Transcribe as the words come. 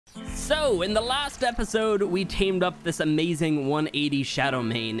So, in the last episode, we tamed up this amazing 180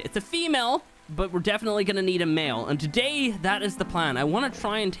 Shadowmane. It's a female, but we're definitely going to need a male. And today, that is the plan. I want to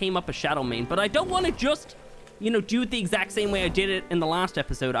try and tame up a Shadowmane, but I don't want to just, do it the exact same way I did it in the last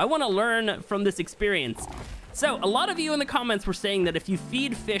episode. I want to learn from this experience. So, a lot of you in the comments were saying that if you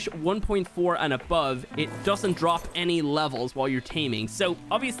feed fish 1.4 and above, it doesn't drop any levels while you're taming. So,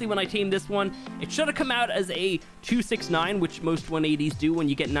 obviously, when I tamed this one, it should have come out as a 269, which most 180s do when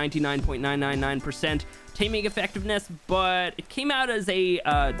you get 99.999% taming effectiveness, but it came out as a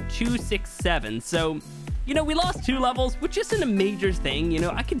 267. So, we lost 2 levels, which isn't a major thing.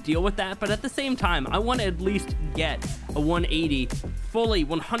 I can deal with that, but at the same time, I want to at least get a 180 fully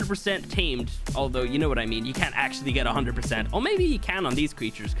 100% tamed, although you know what I mean. You can't actually get 100%. Or maybe you can on these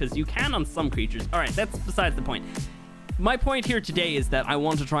creatures, because you can on some creatures. All right, that's besides the point. My point here today is that I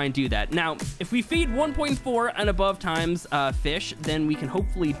want to try and do that. Now, if we feed 1.4 and above times fish, then we can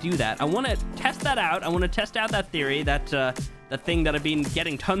hopefully do that. I want to test that out. I want to test out that theory, that thing that I've been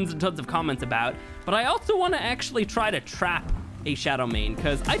getting tons and tons of comments about. But I also want to actually try to trap a Shadowmane,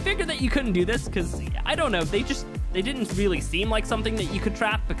 because I figured that you couldn't do this, because I don't know, they didn't really seem like something that you could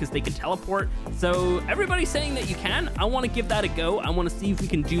trap because they could teleport. So everybody's saying that you can. I want to give that a go. I want to see if we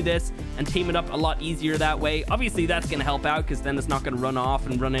can do this and tame it up a lot easier that way. Obviously that's going to help out, because then it's not going to run off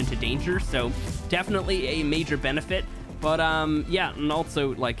and run into danger. So definitely a major benefit. But yeah, and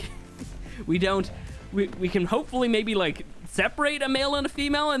also like we can hopefully maybe like separate a male and a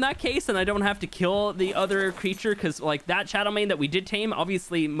female in that case, and I don't have to kill the other creature, because like that Shadowmane that we did tame,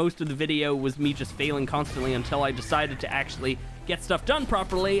 obviously most of the video was me just failing constantly until I decided to actually get stuff done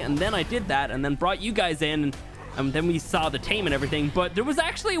properly, and then I did that and then brought you guys in, and then we saw the tame and everything. But there was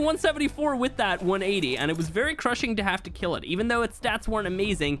actually 174 with that 180, and it was very crushing to have to kill it. Even though its stats weren't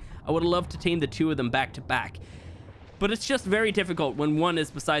amazing, I would have loved to tame the 2 of them back to back. But it's just very difficult when one is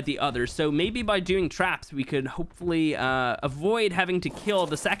beside the other. So maybe by doing traps, we could hopefully avoid having to kill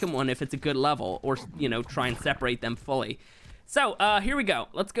the second one if it's a good level, or, try and separate them fully. So here we go.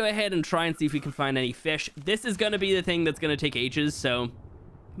 Let's go ahead and try and see if we can find any fish. This is going to be the thing that's going to take ages. So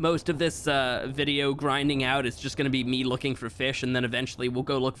most of this video grinding out is just going to be me looking for fish. And then eventually we'll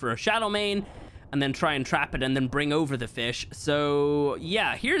go look for a Shadowmane and then try and trap it and then bring over the fish. So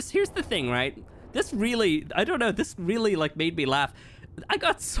yeah, here's the thing, right? This really, I don't know, this really like made me laugh. I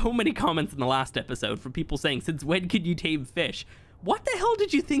got so many comments in the last episode from people saying, since when could you tame fish? What the hell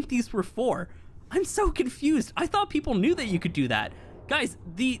did you think these were for? I'm so confused. I thought people knew that you could do that. Guys,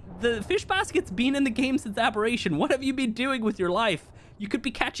 the fish basket's been in the game since Aberration. What have you been doing with your life? You could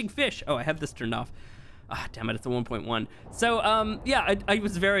be catching fish. Oh, I have this turned off. Ah, damn it, it's a 1.1. So, yeah, I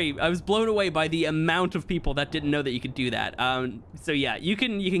was blown away by the amount of people that didn't know that you could do that. So yeah, you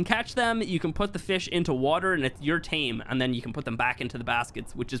can catch them, you can put the fish into water, and it's your tame, and then you can put them back into the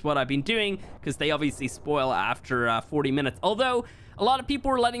baskets, which is what I've been doing, because they obviously spoil after 40 minutes. Although, a lot of people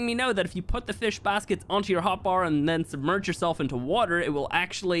were letting me know that if you put the fish baskets onto your hotbar and then submerge yourself into water, it will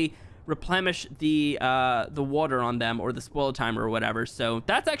actually replenish the water on them, or the spoil timer or whatever. So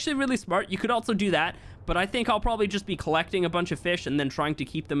that's actually really smart. You could also do that, but I think I'll probably just be collecting a bunch of fish and then trying to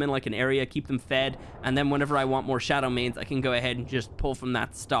keep them in like an area, keep them fed, and then whenever I want more Shadowmanes, I can go ahead and just pull from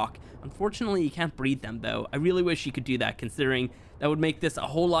that stock. Unfortunately, you can't breed them though. I really wish you could do that, considering that would make this a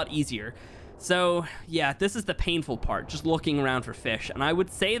whole lot easier. So yeah, this is the painful part, just looking around for fish. And I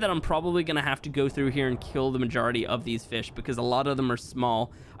would say that I'm probably gonna have to go through here and kill the majority of these fish, because a lot of them are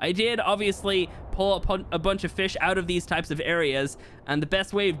small. I did obviously pull a bunch of fish out of these types of areas, and the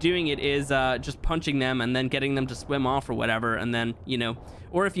best way of doing it is just punching them and then getting them to swim off or whatever. And then,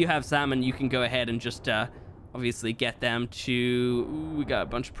 or if you have salmon, you can go ahead and just obviously get them to... Ooh, we got a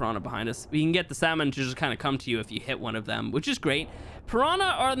bunch of piranha behind us. We can get the salmon to just kind of come to you if you hit one of them, which is great.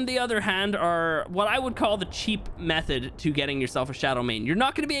 Piranha, on the other hand, are what I would call the cheap method to getting yourself a Shadowmane. You're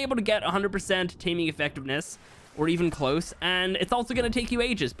not going to be able to get 100% taming effectiveness, or even close, and it's also going to take you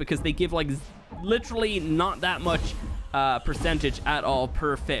ages, because they give like literally not that much percentage at all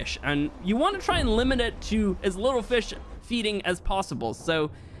per fish, and you want to try and limit it to as little fish feeding as possible. So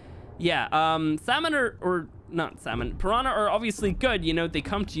yeah, salmon or not salmon, piranha are obviously good. They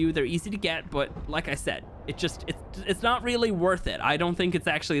come to you, they're easy to get, but like I said, it's not really worth it. I don't think it's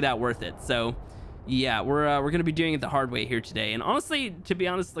actually that worth it. So yeah, we're gonna be doing it the hard way here today. And honestly, to be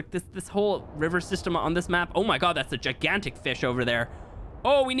honest, like this whole river system on this map, oh my god, that's a gigantic fish over there.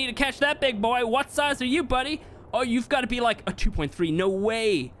 Oh, we need to catch that big boy. What size are you, buddy? Oh, you've got to be like a 2.3. No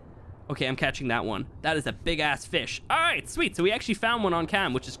way. Okay, I'm catching that one. That is a big ass fish. All right, sweet. So we actually found one on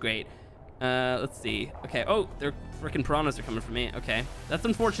cam, which is great. Let's see. Okay. Oh, they're freaking piranhas are coming for me. Okay, that's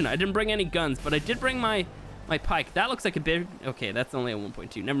unfortunate. I didn't bring any guns, but I did bring my pike. That looks like a big... Okay, that's only a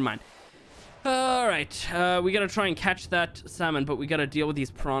 1.2. Never mind. All right, we gotta try and catch that salmon, but we gotta deal with these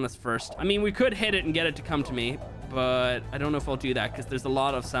piranhas first. I mean, we could hit it and get it to come to me, but I don't know if I'll do that because there's a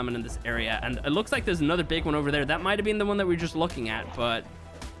lot of salmon in this area, and it looks like there's another big one over there. That might have been the one that we were just looking at, but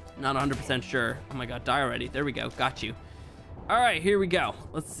not 100% sure. Oh my god, die already. There we go, got you. All right, here we go.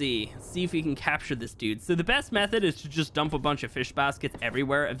 Let's see if we can capture this dude. So the best method is to just dump a bunch of fish baskets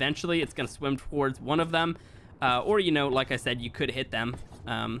everywhere. Eventually, it's gonna swim towards one of them, or, you know, like I said, you could hit them.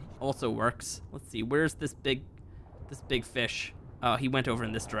 Also works. Let's see, where's this big fish? Oh, he went over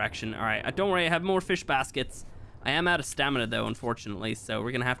in this direction. All right, don't worry, I have more fish baskets. I am out of stamina though, unfortunately, so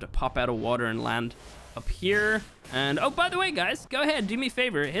we're gonna have to pop out of water and land up here. And oh, by the way, guys, go ahead, do me a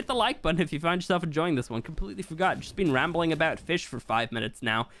favor, hit the like button if you find yourself enjoying this one. Completely forgot, just been rambling about fish for 5 minutes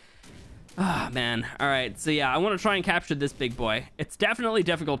now. Ah, man. All right, so yeah, I want to try and capture this big boy. It's definitely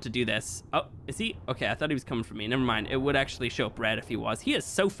difficult to do this. Oh, is he? Okay, I thought he was coming for me. Never mind. It would actually show up red if he was. He is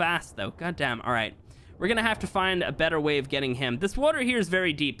so fast, though. God damn. All right. We're going to have to find a better way of getting him. This water here is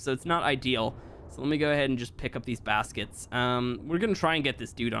very deep, so it's not ideal. So let me go ahead and just pick up these baskets. We're going to try and get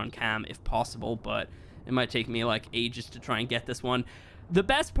this dude on cam if possible, but it might take me, like, ages to try and get this one. The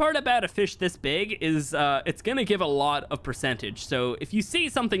best part about a fish this big is it's gonna give a lot of percentage. So if you see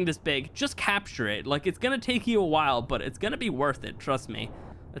something this big, just capture it. Like, it's gonna take you a while, but it's gonna be worth it, trust me.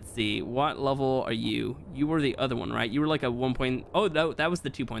 Let's see, what level are you? You were the other one, right? You were like a 1. Oh, no, that was the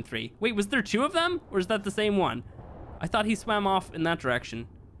 2.3. Wait, was there 2 of them? Or is that the same one? I thought he swam off in that direction.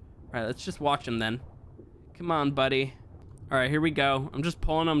 All right, let's just watch him then. Come on, buddy. All right, here we go. I'm just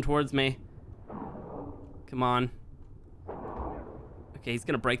pulling him towards me. Come on. Okay, he's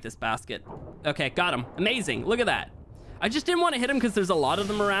gonna break this basket. Okay, got him. Amazing. Look at that. I just didn't want to hit him because there's a lot of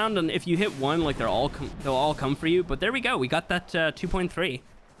them around, and if you hit one, like, they'll all come for you. But there we go. We got that 2.3.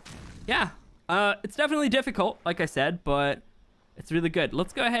 Yeah, it's definitely difficult, like I said, but it's really good.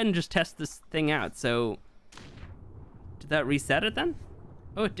 Let's go ahead and just test this thing out. So, did that reset it then?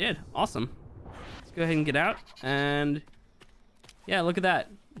 Oh, it did. Awesome. Let's go ahead and get out, and yeah, look at that.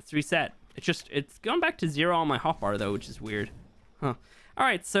 It's reset. It's gone back to 0 on my hotbar though, which is weird. Huh. All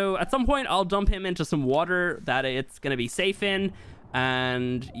right, so at some point I'll dump him into some water that it's gonna be safe in,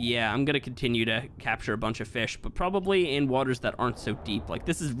 and yeah, I'm gonna continue to capture a bunch of fish, but probably in waters that aren't so deep. Like,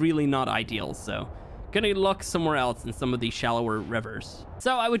 this is really not ideal, so gonna look somewhere else in some of these shallower rivers.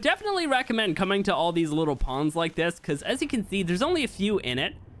 So I would definitely recommend coming to all these little ponds like this, because as you can see, there's only a few in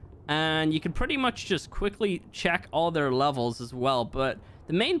it, and you can pretty much just quickly check all their levels as well. But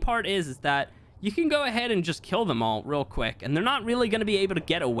the main part is that you can go ahead and just kill them all real quick, and they're not really going to be able to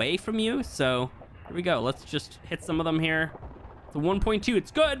get away from you. So here we go. Let's just hit some of them here. The 1.2, it's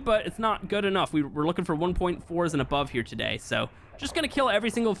good, but it's not good enough. We're looking for 1.4s and above here today. So just going to kill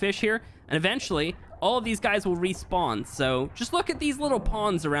every single fish here, and eventually all of these guys will respawn. So just look at these little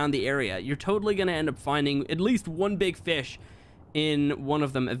ponds around the area. You're totally going to end up finding at least one big fish in one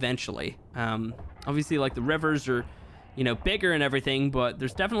of them eventually. Obviously, like, the rivers are, you know, bigger and everything, but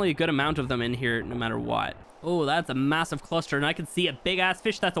there's definitely a good amount of them in here no matter what. Oh, that's a massive cluster, and I can see a big ass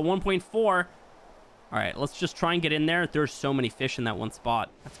fish. That's a 1.4. All right, let's just try and get in there. There's so many fish in that one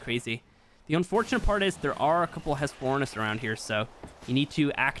spot. That's crazy. The unfortunate part is there are a couple of Hesperornis around here, so you need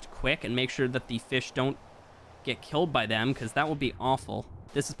to act quick and make sure that the fish don't get killed by them, because that would be awful.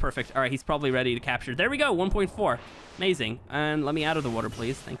 This is perfect. All right, he's probably ready to capture. There we go, 1.4. Amazing. And let me out of the water,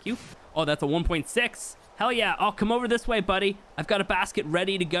 please. Thank you. Oh, that's a 1.6. Hell yeah. Oh, come over this way, buddy. I've got a basket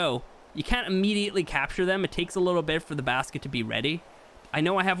ready to go. You can't immediately capture them. It takes a little bit for the basket to be ready. I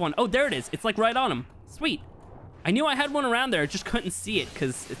know I have one. Oh, there it is. It's like right on him. Sweet. I knew I had one around there. I just couldn't see it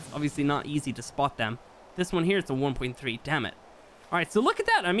because it's obviously not easy to spot them. This one here, it's a 1.3. Damn it. All right, so look at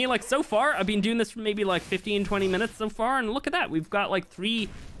that. I mean, like, so far, I've been doing this for maybe like 15, 20 minutes so far, and look at that. We've got like 3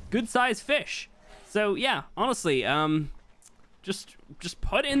 good-sized fish. So yeah, honestly, just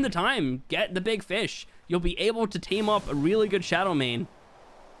put in the time. Get the big fish. You'll be able to tame up a really good Shadowmane.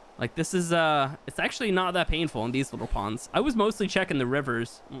 Like, this is, it's actually not that painful in these little ponds. I was mostly checking the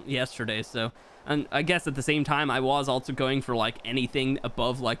rivers yesterday, so, and I guess at the same time, I was also going for, like, anything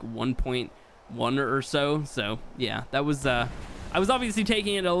above, like, 1.1 or so. So, yeah, that was, I was obviously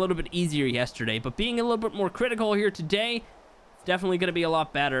taking it a little bit easier yesterday, but being a little bit more critical here today, it's definitely going to be a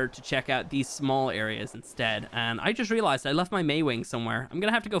lot better to check out these small areas instead. And I just realized I left my Maywing somewhere. I'm going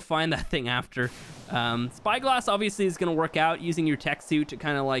to have to go find that thing after. Spyglass obviously is going to work out using your tech suit to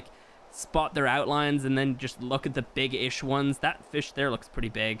kind of like spot their outlines and then just look at the big-ish ones. That fish there looks pretty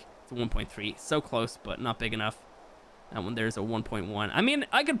big. It's a 1.3. So close, but not big enough. That one there's a 1.1. I mean,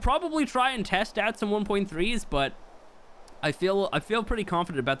 I could probably try and test out some 1.3s, but I feel pretty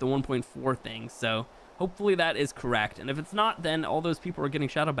confident about the 1.4 thing. So Hopefully that is correct. And if it's not, then all those people are getting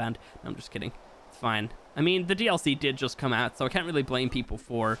shadow banned. No, I'm just kidding. It's fine. I mean, the DLC did just come out, so I can't really blame people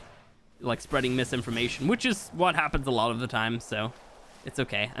for, like, spreading misinformation, which is what happens a lot of the time, so it's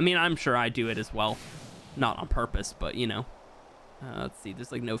okay. I mean, I'm sure I do it as well. Not on purpose, but, you know. Let's see,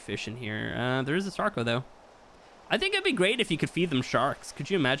 there's, like, no fish in here. There is a Sarco, though. I think it'd be great if you could feed them sharks. Could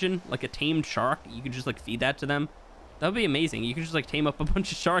you imagine, like, a tamed shark? You could just, like, feed that to them. That would be amazing. You could just, like, tame up a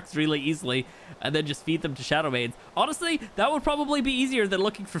bunch of sharks really easily and then just feed them to Shadowmanes. Honestly, that would probably be easier than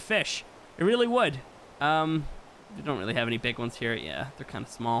looking for fish. It really would. We don't really have any big ones here. Yeah, they're kind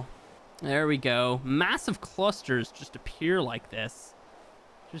of small. There we go. Massive clusters just appear like this.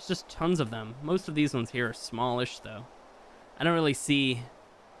 There's just tons of them. Most of these ones here are smallish, though. I don't really see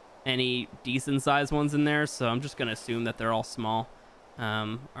any decent-sized ones in there, so I'm just going to assume that they're all small.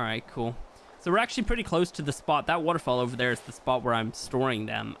 All right, cool. So we're actually pretty close to the spot. That waterfall over there is the spot where I'm storing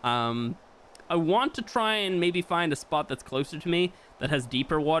them. I want to try and maybe find a spot that's closer to me that has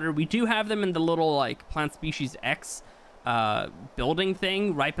deeper water. We do have them in the little, like, Plant Species X building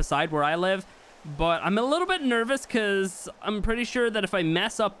thing right beside where I live. But I'm a little bit nervous because I'm pretty sure that if I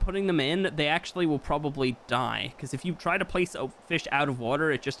mess up putting them in, they actually will probably die. Because if you try to place a fish out of water,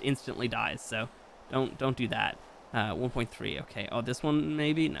 it just instantly dies. So don't do that. 1.3, okay. Oh, this one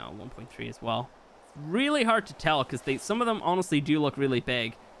maybe? No, 1.3 as well. It's really hard to tell because some of them honestly do look really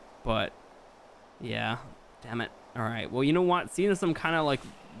big. But, yeah, damn it. All right, well, you know what? Seeing as I'm kind of like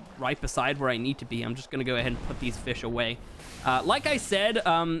right beside where I need to be, I'm just going to go ahead and put these fish away. Like I said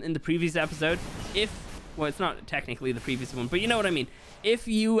in the previous episode, well, it's not technically the previous one, but you know what I mean. If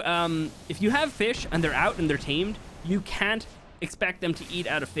you have fish and they're out and they're tamed, you can't expect them to eat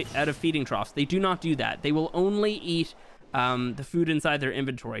out of feeding troughs. They do not do that. They will only eat the food inside their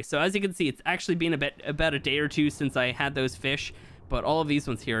inventory. So as you can see, it's actually been about a day or two since I had those fish, but all of these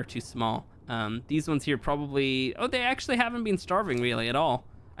ones here are too small. These ones here probably, oh, they actually haven't been starving really at all.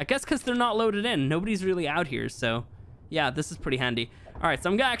 I guess because they're not loaded in. Nobody's really out here, so yeah, this is pretty handy. All right,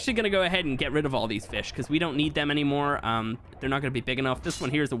 so I'm actually going to go ahead and get rid of all these fish because we don't need them anymore. They're not going to be big enough. This one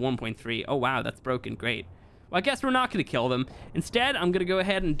here is a 1.3. Oh, wow, that's broken. Great. Well, I guess we're not going to kill them. Instead, I'm going to go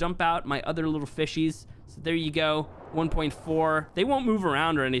ahead and dump out my other little fishies. So there you go, 1.4. They won't move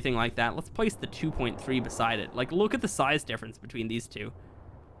around or anything like that. Let's place the 2.3 beside it. Like, look at the size difference between these two.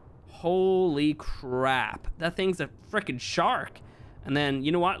 Holy crap. That thing's a freaking shark. And then,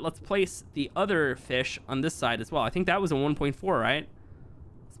 you know what? Let's place the other fish on this side as well. I think that was a 1.4, right?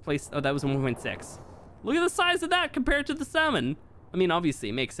 Let's place... Oh, that was a 1.6. Look at the size of that compared to the salmon. I mean, obviously,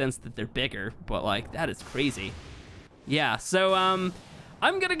 it makes sense that they're bigger, but, like, that is crazy. Yeah, so, I'm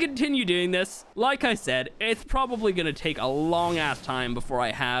gonna continue doing this. Like I said, it's probably gonna take a long-ass time before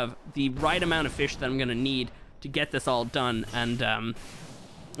I have the right amount of fish that I'm gonna need to get this all done and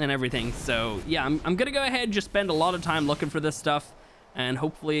everything. So, yeah, I'm gonna go ahead and just spend a lot of time looking for this stuff, and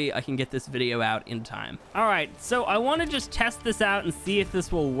hopefully I can get this video out in time. All right, so I want to just test this out and see if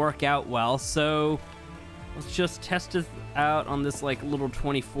this will work out well. So let's just test it out on this like little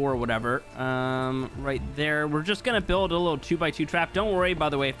 24 or whatever. Right there. We're just gonna build a little 2x2 trap. Don't worry, by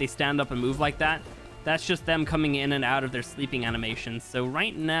the way, if they stand up and move like that. That's just them coming in and out of their sleeping animations. So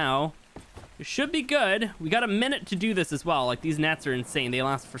right now, it should be good. We got a minute to do this as well. Like, these nets are insane. They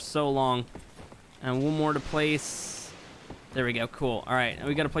last for so long. And one more to place. There we go, cool. All right, and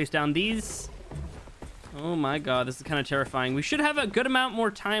we got to place down these. Oh my god, this is kind of terrifying. We should have a good amount more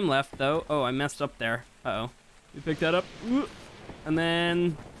time left, though. Oh, I messed up there. Uh-oh. We pick that up. Ooh. And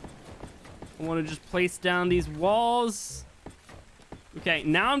then I want to just place down these walls. Okay,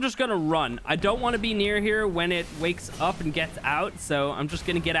 now I'm just going to run. I don't want to be near here when it wakes up and gets out, so I'm just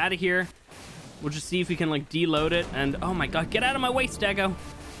going to get out of here. We'll just see if we can, like, deload it. And, oh my god, get out of my way, Stego.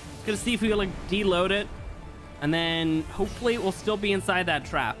 Gonna see if we can, like, deload it. And then hopefully it will still be inside that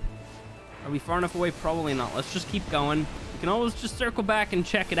trap. Are we far enough away? Probably not. Let's just keep going. We can always just circle back and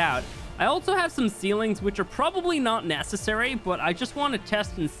check it out. I also have some ceilings, which are probably not necessary, but I just want to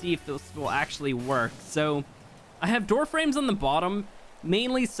test and see if this will actually work. So I have door frames on the bottom,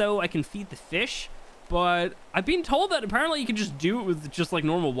 mainly so I can feed the fish. But I've been told that apparently you can just do it with just like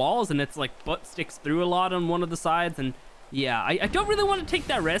normal walls, and it's like butt sticks through a lot on one of the sides. And yeah, I don't really want to take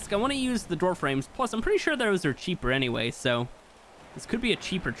that risk. I want to use the door frames. Plus, I'm pretty sure those are cheaper anyway, so this could be a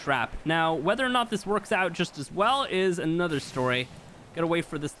cheaper trap. Now, whether or not this works out just as well is another story. Gotta wait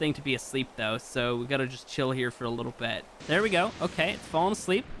for this thing to be asleep, though, so we gotta just chill here for a little bit. There we go. Okay, it's fallen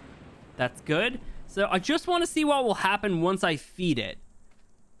asleep. That's good. So I just want to see what will happen once I feed it.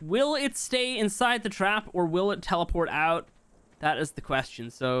 Will it stay inside the trap, or will it teleport out? That is the question.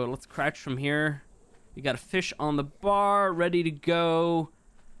 So let's crouch from here. We got a fish on the bar, ready to go.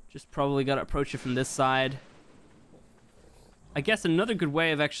 Just probably got to approach it from this side. I guess another good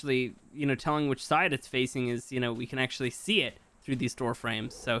way of actually, you know, telling which side it's facing is, you know, we can actually see it through these door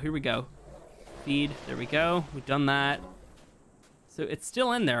frames. So here we go. Feed. There we go. We've done that. So it's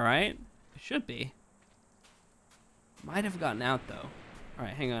still in there, right? It should be. Might have gotten out, though. All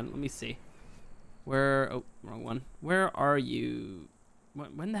right, hang on. Let me see. Where... Oh, wrong one. Where are you?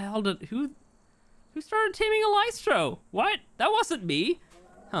 When the hell did... Who started taming a Lystro? What? That wasn't me.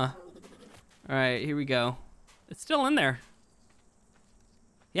 Huh. All right, here we go. It's still in there.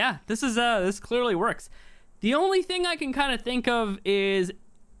 Yeah, this clearly works. The only thing I can kind of think of is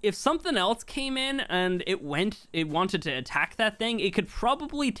if something else came in and it wanted to attack that thing, it could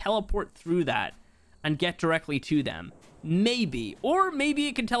probably teleport through that and get directly to them. Maybe. Or maybe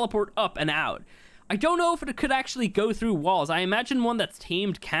it can teleport up and out. I don't know if it could actually go through walls. I imagine one that's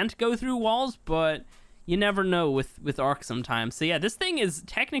tamed can't go through walls, but you never know with Ark sometimes. So yeah, this thing is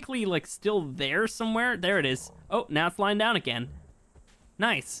technically like still there somewhere. There it is. Oh, now it's lying down again.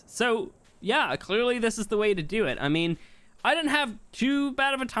 Nice. So yeah, clearly this is the way to do it. I mean, I didn't have too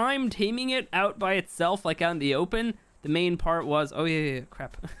bad of a time taming it out by itself, like out in the open. The main part was, oh yeah,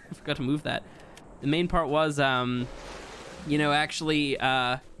 crap. I forgot to move that. The main part was, you know, actually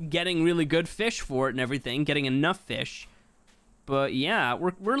getting really good fish for it and everything, getting enough fish. But yeah,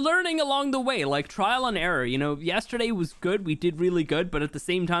 we're learning along the way, like trial and error. You know, yesterday was good, we did really good, but at the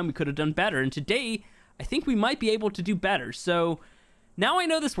same time we could have done better. And today, I think we might be able to do better. So now I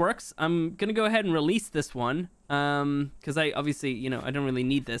know this works. I'm gonna go ahead and release this one, because I obviously, you know, I don't really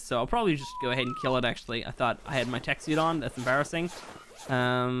need this, so I'll probably just go ahead and kill it. Actually, I thought I had my tech suit on. That's embarrassing.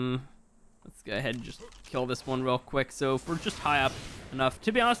 Let's go ahead and just kill this one real quick. So if we're just high up enough,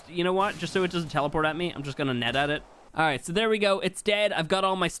 to be honest, you know what? Just so it doesn't teleport at me, I'm just gonna net at it. All right, so there we go. It's dead. I've got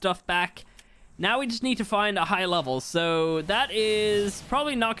all my stuff back. Now we just need to find a high level. So that is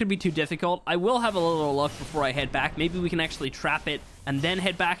probably not going to be too difficult. I will have a little look before I head back. Maybe we can actually trap it and then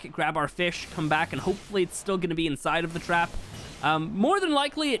head back, grab our fish, come back, and hopefully it's still going to be inside of the trap. More than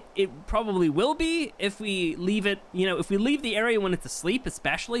likely, it probably will be if we leave it, you know, if we leave the area when it's asleep,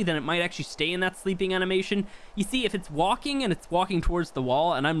 especially, then it might actually stay in that sleeping animation. You see, if it's walking and it's walking towards the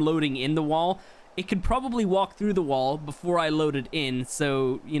wall and I'm loading in the wall, it could probably walk through the wall before I load it in.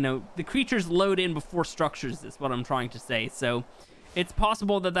 So, you know, the creatures load in before structures is what I'm trying to say. So it's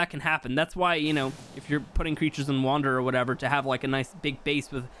possible that that can happen. That's why, you know, if you're putting creatures in Wander or whatever to have like a nice big base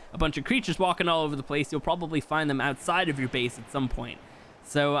with a bunch of creatures walking all over the place, you'll probably find them outside of your base at some point.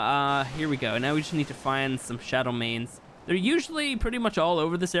 So here we go. Now we just need to find some Shadowmanes. They're usually pretty much all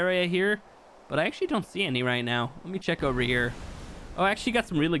over this area here, but I actually don't see any right now. Let me check over here. Oh, I actually got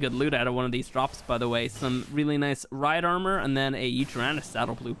some really good loot out of one of these drops, by the way. Some really nice ride armor and then a Uteranus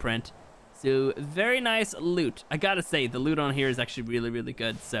saddle blueprint. So, very nice loot. I gotta say, the loot on here is actually really, really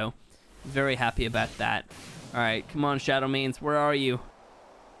good. So, very happy about that. All right, come on, Shadowmanes. Where are you?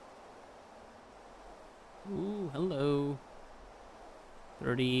 Ooh, hello.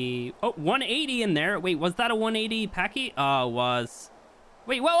 30. Oh, 180 in there. Wait, was that a 180 packy? Oh, it was.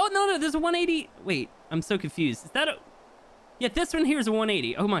 Wait, well, oh, no, there's a 180. Wait, I'm so confused. Is that a... Yeah, this one here is a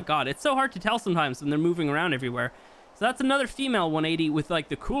 180. Oh my god, it's so hard to tell sometimes when they're moving around everywhere. So that's another female 180 with like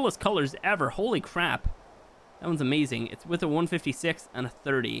the coolest colors ever. Holy crap. That one's amazing. It's with a 156 and a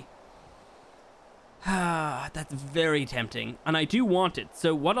 30. That's very tempting. And I do want it.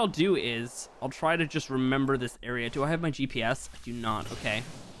 So what I'll do is I'll try to just remember this area. Do I have my GPS? I do not. Okay.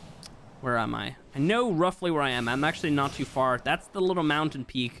 Where am I? I know roughly where I am. I'm actually not too far. That's the little mountain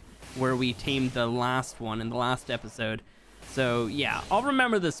peak where we tamed the last one in the last episode. So yeah, I'll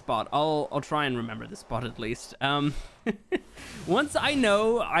remember this spot. I'll try and remember this spot at least. Once I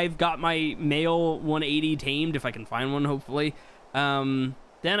know I've got my male 180 tamed, if I can find one, hopefully, then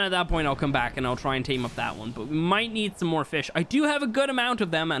at that point I'll come back and I'll try and tame up that one. But we might need some more fish. I do have a good amount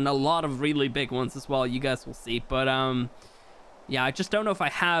of them and a lot of really big ones as well. You guys will see. But yeah, I just don't know if I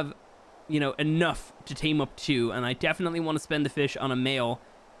have, you know, enough to tame up two. And I definitely want to spend the fish on a male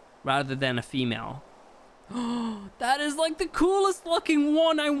rather than a female. That is like the coolest looking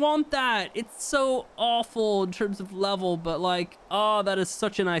one. I want that. It's so awful in terms of level, but like, oh, that is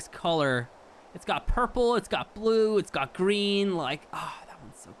such a nice color. It's got purple, it's got blue, it's got green. Like, oh, that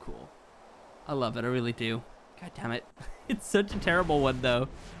one's so cool. I love it. I really do. God damn it. It's such a terrible one though.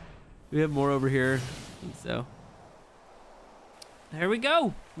 We have more over here. I think so. There we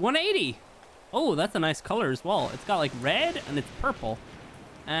go. 180. Oh, that's a nice color as well. It's got like red and it's purple.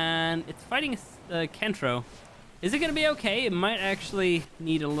 And it's fighting a Kentro. Is it gonna be okay? It might actually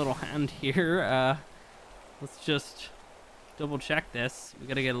need a little hand here. Let's just double check this. We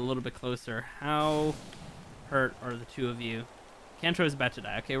gotta get a little bit closer. How hurt are the two of you? Cantro's about to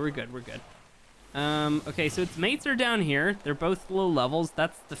die. Okay, we're good. We're good. Okay, so its mates are down here. They're both low levels.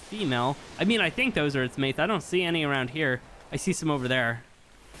 That's the female. I mean, I think those are its mates. I don't see any around here. I see some over there.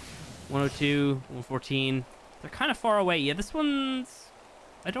 102, 114. They're kind of far away. Yeah, this one's...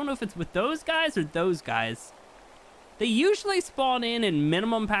 I don't know if it's with those guys or those guys. They usually spawn in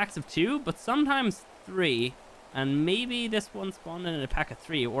minimum packs of 2, but sometimes 3. And maybe this one spawned in a pack of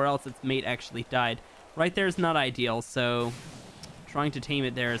 3, or else its mate actually died. Right there is not ideal, so trying to tame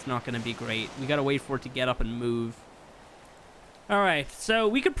it there is not going to be great. We got to wait for it to get up and move. All right, so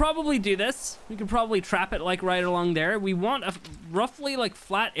we could probably do this. We could probably trap it like right along there. We want a roughly like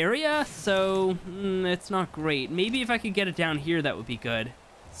flat area, so it's not great. Maybe if I could get it down here, that would be good.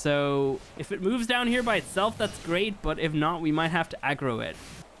 So if it moves down here by itself, that's great, but if not, we might have to aggro it.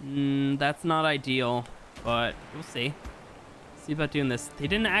 That's not ideal, but we'll see. See about doing this. They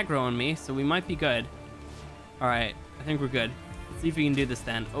didn't aggro on me, so we might be good. All right, I think we're good. Let's see if we can do this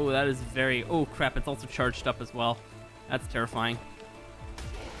then. Oh, that is very... Oh, crap, it's also charged up as well. That's terrifying.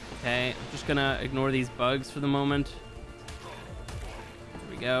 Okay, I'm just gonna ignore these bugs for the moment. There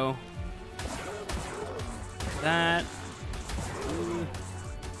we go. That. Ooh.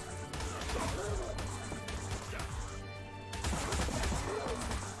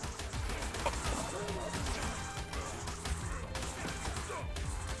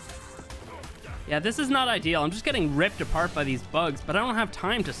 Yeah, this is not ideal. I'm just getting ripped apart by these bugs, but I don't have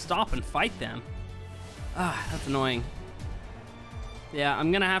time to stop and fight them. Ah, that's annoying. Yeah,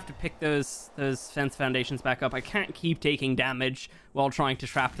 I'm gonna have to pick those fence foundations back up. I can't keep taking damage while trying to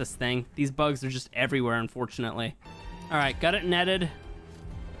trap this thing. These bugs are just everywhere, unfortunately. All right, got it netted.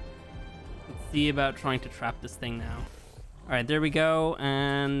 Let's see about trying to trap this thing now. All right, there we go.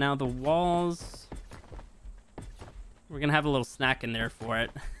 And now the walls. We're gonna have a little snack in there for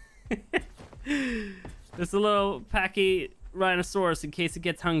it. Just a little packy rhinoceros in case it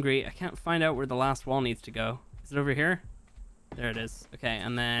gets hungry. I can't find out where the last wall needs to go. Is it over here? There it is. Okay,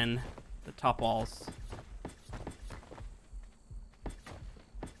 and then the top walls.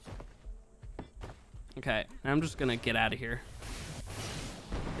 Okay, I'm just gonna get out of here.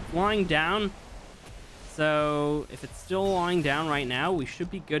 It's lying down. So if it's still lying down right now, we should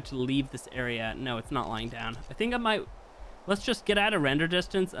be good to leave this area. No, it's not lying down. I think I might... Let's just get out of render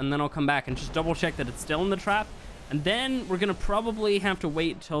distance, and then I'll come back and just double check that it's still in the trap. And then we're gonna probably have to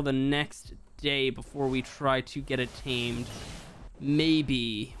wait till the next day before we try to get it tamed.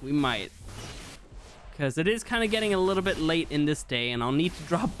 Maybe we might, because it is kind of getting a little bit late in this day, and I'll need to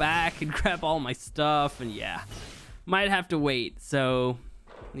drop back and grab all my stuff, and yeah, might have to wait. So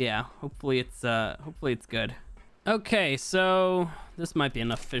yeah, hopefully it's good. Okay, so this might be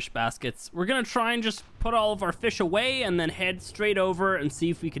enough fish baskets. We're gonna try and just put all of our fish away and then head straight over and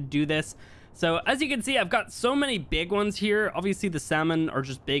see if we could do this. So as you can see, I've got so many big ones here. Obviously the salmon are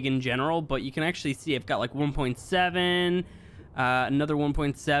just big in general, but you can actually see I've got like 1.7, another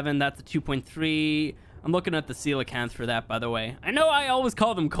 1.7, that's a 2.3. I'm looking at the coelacanth for that, by the way. I know I always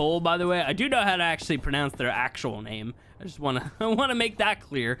call them coal, by the way. I do know how to actually pronounce their actual name. I just want to make that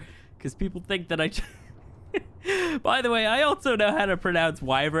clear, because people think that I... By the way, I also know how to pronounce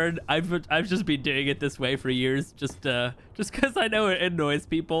wyvern. I've just been doing it this way for years, just because I know it annoys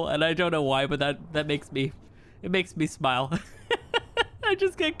people, and I don't know why, but that makes me smile. I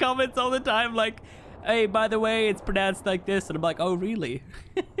just get comments all the time like, "Hey, by the way, it's pronounced like this," and I'm like, "Oh, really?"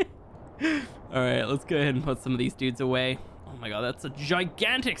 All right, let's go ahead and put some of these dudes away. Oh my god, that's a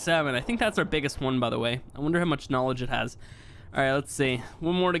gigantic salmon. I think that's our biggest one, by the way. I wonder how much knowledge it has. All right, let's see.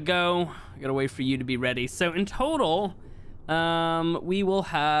 One more to go. I gotta wait for you to be ready. So in total, we will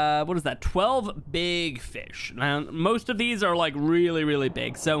have, what is that, 12 big fish. Now, most of these are like really, really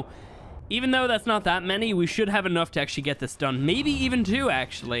big. So even though that's not that many, we should have enough to actually get this done. Maybe even 2,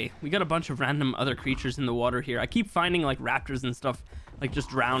 actually. We got a bunch of random other creatures in the water here. I keep finding like raptors and stuff like just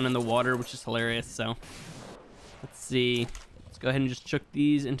drown in the water, which is hilarious. So let's see. Let's go ahead and just chuck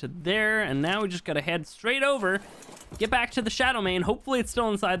these into there. And now we just gotta head straight over. Get back to the Shadowmane. Hopefully it's still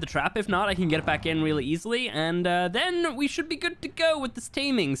inside the trap. If not, I can get it back in really easily. And then we should be good to go with this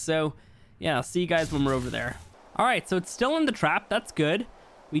taming. So yeah, I'll see you guys when we're over there. All right, so it's still in the trap. That's good.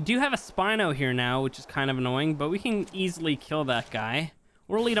 We do have a Spino here now, which is kind of annoying, but we can easily kill that guy.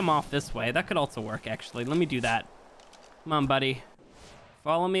 Or lead him off this way. That could also work, actually. Let me do that. Come on, buddy.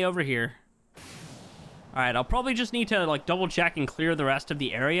 Follow me over here. All right, I'll probably just need to like double check and clear the rest of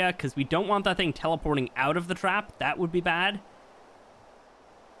the area because we don't want that thing teleporting out of the trap. That would be bad.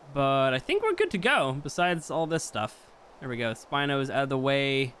 But I think we're good to go besides all this stuff. There we go. Spino's out of the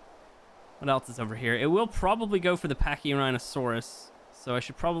way. What else is over here? It will probably go for the Pachyrhinosaurus. So I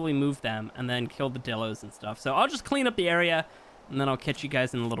should probably move them and then kill the Dillos and stuff. So I'll just clean up the area. and then I'll catch you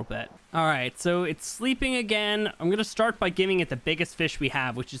guys in a little bit. All right, so it's sleeping again. I'm gonna start by giving it the biggest fish we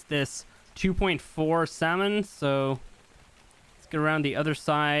have, which is this 2.4 salmon. So let's get around the other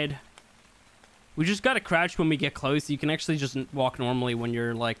side. We just gotta crouch when we get close. You can actually just walk normally when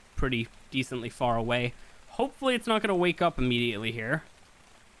you're like pretty decently far away. Hopefully it's not gonna wake up immediately here.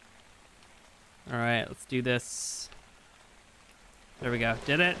 All right, let's do this. There we go,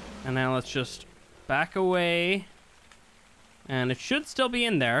 did it. And now let's just back away. And it should still be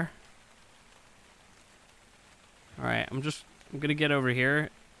in there. All right, I'm gonna get over here.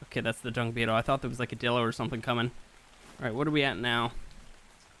 Okay, that's the dung beetle. I thought there was like a dillo or something coming. All right, what are we at now?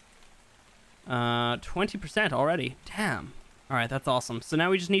 20% already. Damn. All right, that's awesome. So now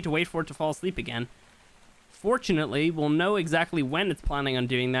we just need to wait for it to fall asleep again. Fortunately, we'll know exactly when it's planning on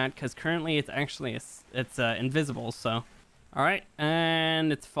doing that, because currently it's actually it's invisible. So, all right,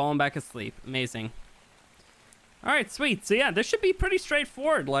 and it's fallen back asleep. Amazing. All right, sweet. So yeah, this should be pretty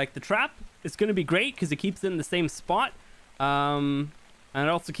straightforward. Like, the trap is going to be great because it keeps it in the same spot. And it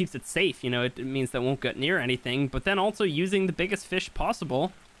also keeps it safe. You know, it means that it won't get near anything. But then also using the biggest fish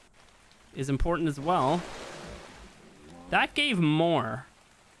possible is important as well. That gave more.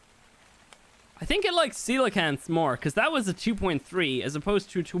 I think it likes coelacanths more because that was a 2.3 as opposed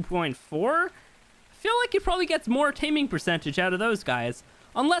to a 2.4. I feel like it probably gets more taming percentage out of those guys.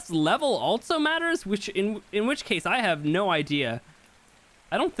 Unless level also matters, which in which case I have no idea.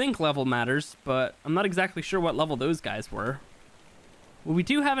 I don't think level matters, but I'm not exactly sure what level those guys were. Well, we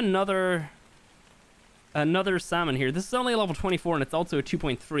do have another salmon here. This is only level 24 and it's also a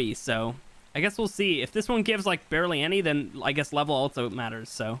 2.3, so I guess we'll see. If this one gives like barely any, then I guess level also matters,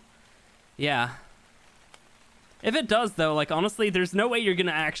 so yeah. If it does though, like honestly, there's no way you're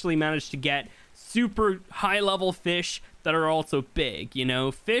gonna actually manage to get super high level fish that are also big, you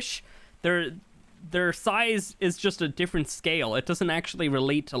know. Fish, their size is just a different scale. It doesn't actually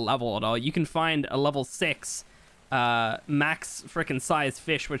relate to level at all. You can find a level 6 max frickin' size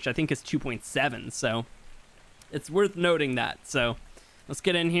fish, which I think is 2.7, so it's worth noting that. So let's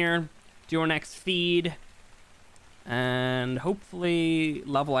get in here, do our next feed, and hopefully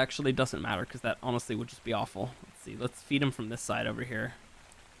level actually doesn't matter because that honestly would just be awful. Let's see, let's feed him from this side over here.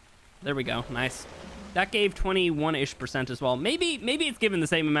 There we go, nice. That gave 21-ish% as well. Maybe it's given the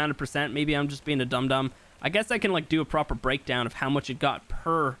same amount of percent. Maybe I'm just being a dum-dum. I guess I can like do a proper breakdown of how much it got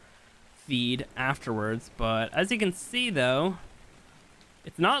per feed afterwards. But as you can see though,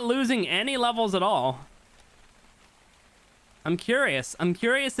 it's not losing any levels at all. I'm curious. I'm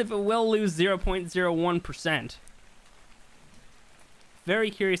curious if it will lose 0.01%.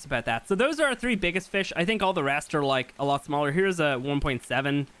 Very curious about that. So those are our 3 biggest fish. I think all the rest are like a lot smaller. Here's a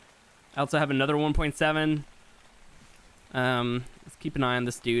 1.7. I also have another 1.7. Let's keep an eye on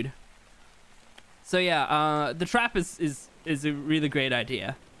this dude. So yeah, the trap is a really great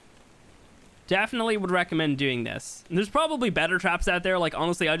idea. Definitely would recommend doing this. And there's probably better traps out there. Like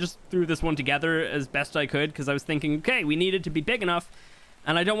honestly, I just threw this one together as best I could because I was thinking, okay, we need it to be big enough,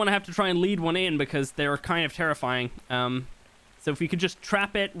 and I don't want to have to try and lead one in because they're kind of terrifying. So if we could just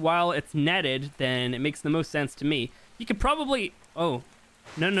trap it while it's netted, then it makes the most sense to me. You could probably... Oh,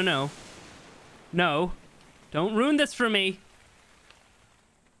 no. No, don't ruin this for me.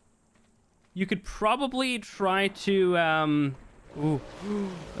 You could probably try to... Ooh,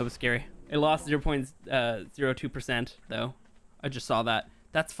 that was scary. It lost 0.02% though. I just saw that.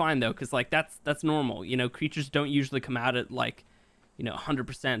 That's fine though, because like that's normal. You know, creatures don't usually come out at like, you know,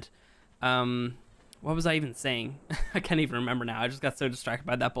 100%. What was I even saying? I can't even remember now. I just got so distracted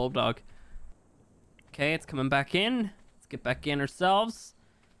by that bulb dog. Okay, it's coming back in. Let's get back in ourselves.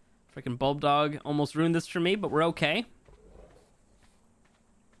 Freaking bulb dog almost ruined this for me, but we're okay.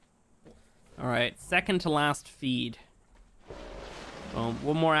 All right, second to last feed. Boom,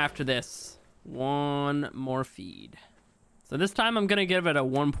 one more after this. One more feed. So this time I'm gonna give it a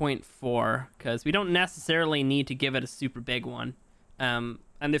 1.4 because we don't necessarily need to give it a super big one. And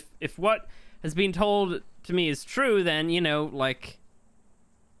if what has been told to me is true, then, you know, like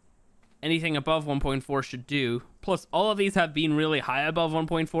anything above 1.4 should do. Plus, all of these have been really high above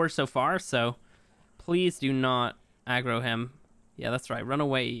 1.4 so far, so please do not aggro him. Yeah, that's right. Run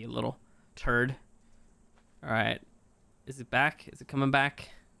away, you little turd. All right. Is it back? Is it coming back?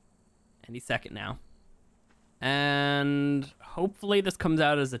 Any second now. And hopefully this comes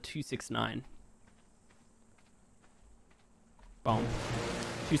out as a 269. Boom.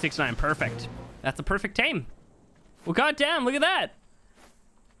 269, perfect. That's a perfect tame. Well, goddamn, look at that.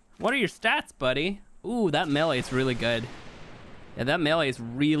 What are your stats, buddy? Ooh, that melee is really good. Yeah, that melee is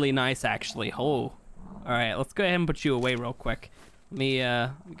really nice, actually. Oh. All right, let's go ahead and put you away real quick. Let me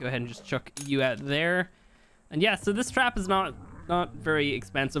go ahead and just chuck you out there. And yeah, so this trap is not not very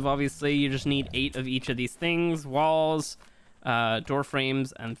expensive, obviously. You just need 8 of each of these things: walls, door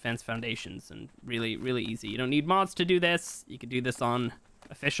frames, and fence foundations. And really, really easy. You don't need mods to do this. You can do this on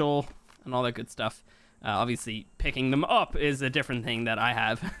official and all that good stuff. Obviously, picking them up is a different thing that I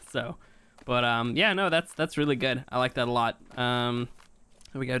have. So, but yeah, no, that's really good. I like that a lot.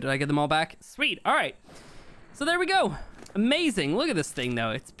 There we go. Did I get them all back? Sweet. All right. So there we go. Amazing. Look at this thing,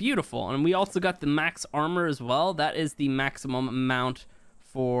 though. It's beautiful. And we also got the max armor as well. That is the maximum amount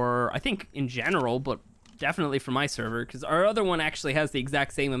for, I think, in general, but definitely for my server, because our other one actually has the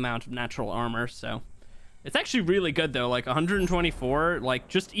exact same amount of natural armor. So it's actually really good, though. Like 124, like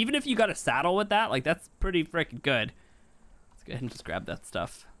just even if you got a saddle with that, like that's pretty freaking good. Let's go ahead and just grab that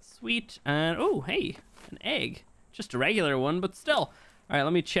stuff. Sweet. And oh, hey, an egg. Just a regular one, but still. All right,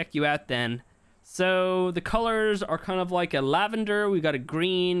 let me check you out then. So the colors are kind of like a lavender, we got a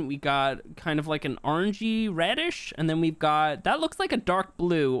green, we got kind of like an orangey reddish, and then we've got, that looks like a dark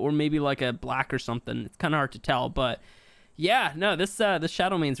blue or maybe like a black or something. It's kind of hard to tell, but yeah, no, this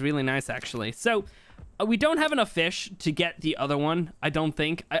Shadowmane's really nice actually. So we don't have enough fish to get the other one, I don't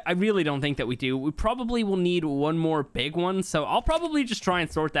think. I really don't think that we do. We probably will need one more big one, so I'll probably just try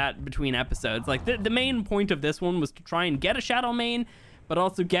and sort that between episodes. Like the main point of this one was to try and get a Shadowmane, but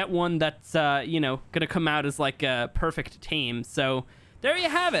also get one that's, you know, gonna come out as like a perfect tame. So there you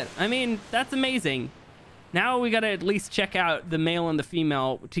have it. I mean, that's amazing. Now we gotta at least check out the male and the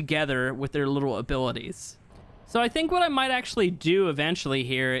female together with their little abilities. So I think what I might actually do eventually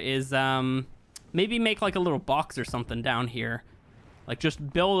here is maybe make like a little box or something down here. Like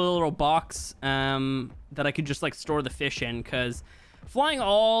just build a little box that I could just like store the fish in, because flying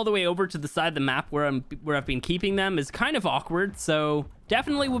all the way over to the side of the map where I've been keeping them is kind of awkward. So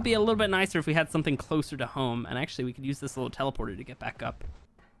definitely would be a little bit nicer if we had something closer to home. And actually we could use this little teleporter to get back up.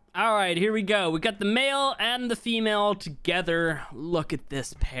 All right, here we go. We got the male and the female together. Look at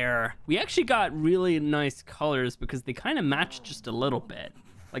this pair. We actually got really nice colors because they kind of match just a little bit.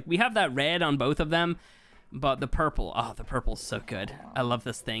 Like we have that red on both of them, but the purple, oh, the purple's so good. I love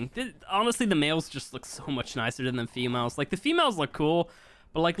this thing. Honestly, the males just look so much nicer than the females. Like the females look cool,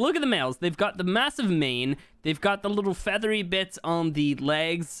 but like look at the males. They've got the massive mane. They've got the little feathery bits on the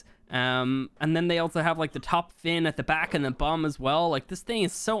legs. And then they also have like the top fin at the back and the bum as well. Like this thing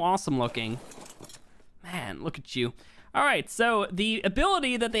is so awesome looking. Man, look at you. All right, so the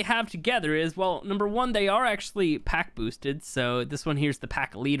ability that they have together is, well, number one, they are actually pack boosted. So this one here's the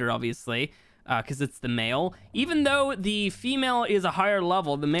pack leader, obviously, because it's the male. Even though the female is a higher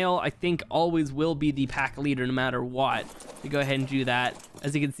level, the male, I think, always will be the pack leader no matter what. We go ahead and do that.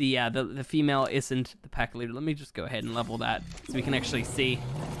 As you can see, yeah, the female isn't the pack leader. Let me just go ahead and level that so we can actually see.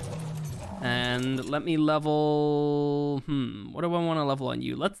 And let me level, what do I want to level on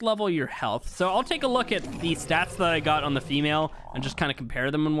you? Let's level your health. So I'll take a look at the stats that I got on the female and just kind of compare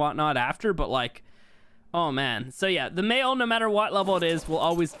them and whatnot after, but like, oh man. So yeah, the male, no matter what level it is, will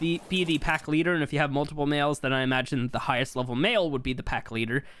always be the pack leader. And if you have multiple males, then I imagine the highest level male would be the pack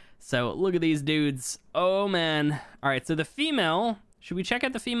leader. So look at these dudes. Oh man. All right, so the female, should we check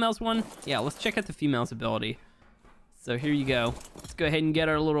out the female's one? Yeah, let's check out the female's ability. So here you go. Let's go ahead and get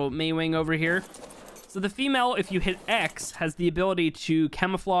our little Maywing over here. So the female, if you hit X, has the ability to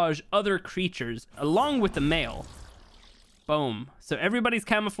camouflage other creatures along with the male. Boom. So everybody's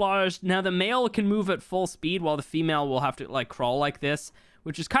camouflaged. Now the male can move at full speed while the female will have to like crawl like this,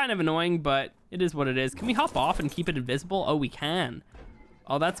 which is kind of annoying, but it is what it is. Can we hop off and keep it invisible? Oh, we can.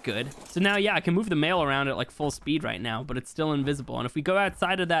 Oh, that's good. So now, yeah, I can move the male around at like full speed right now, but it's still invisible. And if we go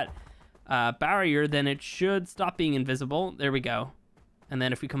outside of that barrier, then it should stop being invisible. There we go. And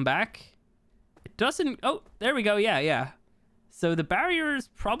then if we come back, it doesn't. Oh, there we go. Yeah. So the barrier is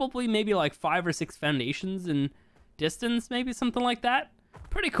probably maybe like 5 or 6 foundations in distance, maybe something like that.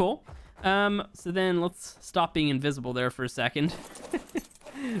 Pretty cool. So then let's stop being invisible there for a second.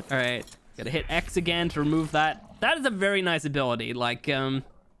 All right, gotta hit X again to remove that. That is a very nice ability. Like the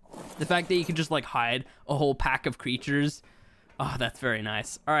fact that you can just like hide a whole pack of creatures. Oh, that's very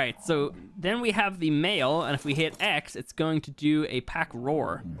nice. All right, so then we have the male, and if we hit X, it's going to do a pack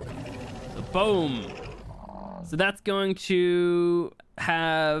roar. So boom. So that's going to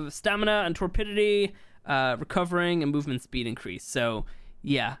have stamina and torpidity, recovering, and movement speed increase. So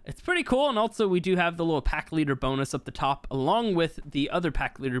yeah, it's pretty cool. And also we do have the little pack leader bonus up the top, along with the other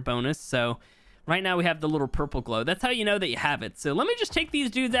pack leader bonus. So right now we have the little purple glow. That's how you know that you have it. So let me just take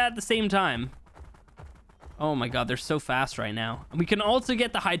these dudes out at the same time. Oh my god, they're so fast right now. And we can also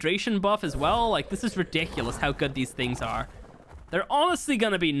get the hydration buff as well. Like, this is ridiculous how good these things are. They're honestly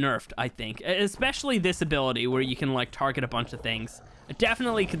gonna be nerfed, I think. Especially this ability where you can, like, target a bunch of things. I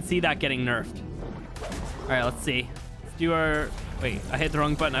definitely could see that getting nerfed. All right, let's see. Let's do our... Wait, I hit the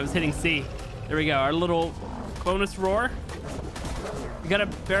wrong button. I was hitting C. There we go. Our little bonus roar. You gotta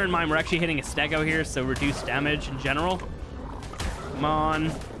bear in mind, we're actually hitting a stego here, so reduced damage in general. Come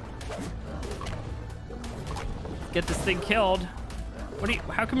on. Get this thing killed.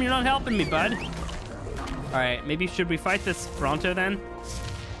 How come you're not helping me, bud? All right, maybe should we fight this Bronto then?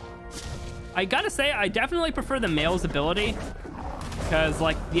 I gotta say, I definitely prefer the male's ability, because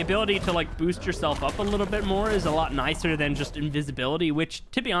like the ability to like boost yourself up a little bit more is a lot nicer than just invisibility, which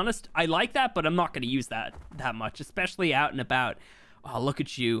to be honest, I like that, but I'm not gonna use that much, especially out and about. Oh, look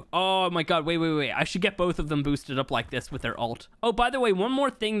at you. Oh my God, wait. I should get both of them boosted up like this with their ult. Oh, by the way, one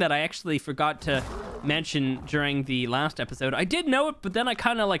more thing that I actually forgot to mention during the last episode. I did know it, but then I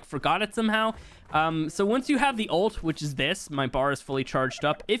kind of like forgot it somehow. So once you have the ult, which is this, my bar is fully charged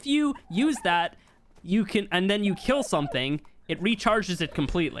up. If you use that, you can, and then you kill something, it recharges it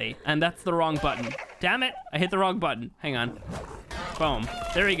completely. And that's the wrong button. Damn it, I hit the wrong button. Hang on. Boom,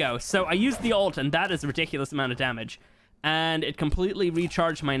 there we go. So I used the ult, and that is a ridiculous amount of damage. And it completely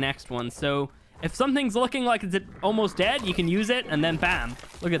recharged my next one. So if something's looking like it's almost dead, you can use it, and then bam.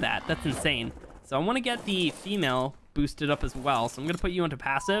 Look at that, that's insane. So I want to get the female boosted up as well. So I'm gonna put you into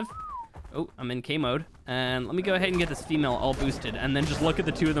passive. Oh, I'm in K mode. And let me go ahead and get this female all boosted, and then just look at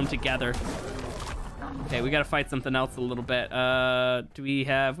the two of them together. Okay, we gotta fight something else a little bit. We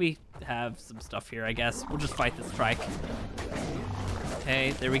have some stuff here, I guess. We'll just fight this trike.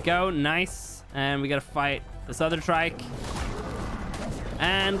 Okay, there we go, nice. And we gotta fight this other trike.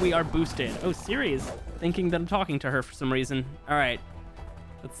 And we are boosted. Oh, Siri's thinking that I'm talking to her for some reason. All right,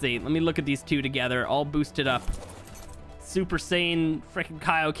 let's see. Let me look at these two together, all boosted up. Super Saiyan freaking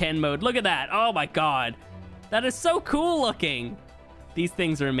Kaioken mode. Look at that. Oh my God. That is so cool looking. These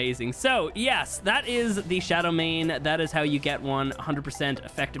things are amazing. So yes, that is the Shadowmane. That is how you get one, 100%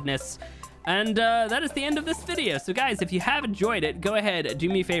 effectiveness. And that is the end of this video. So guys, if you have enjoyed it, go ahead, do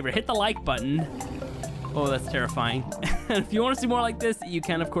me a favor, hit the like button. Oh, that's terrifying. And if you want to see more like this, you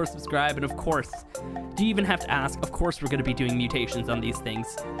can, of course, subscribe. And of course, do you even have to ask? Of course, we're going to be doing mutations on these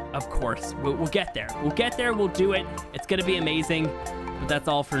things. Of course. We'll get there. We'll get there. We'll do it. It's going to be amazing. But that's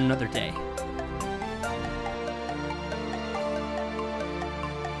all for another day.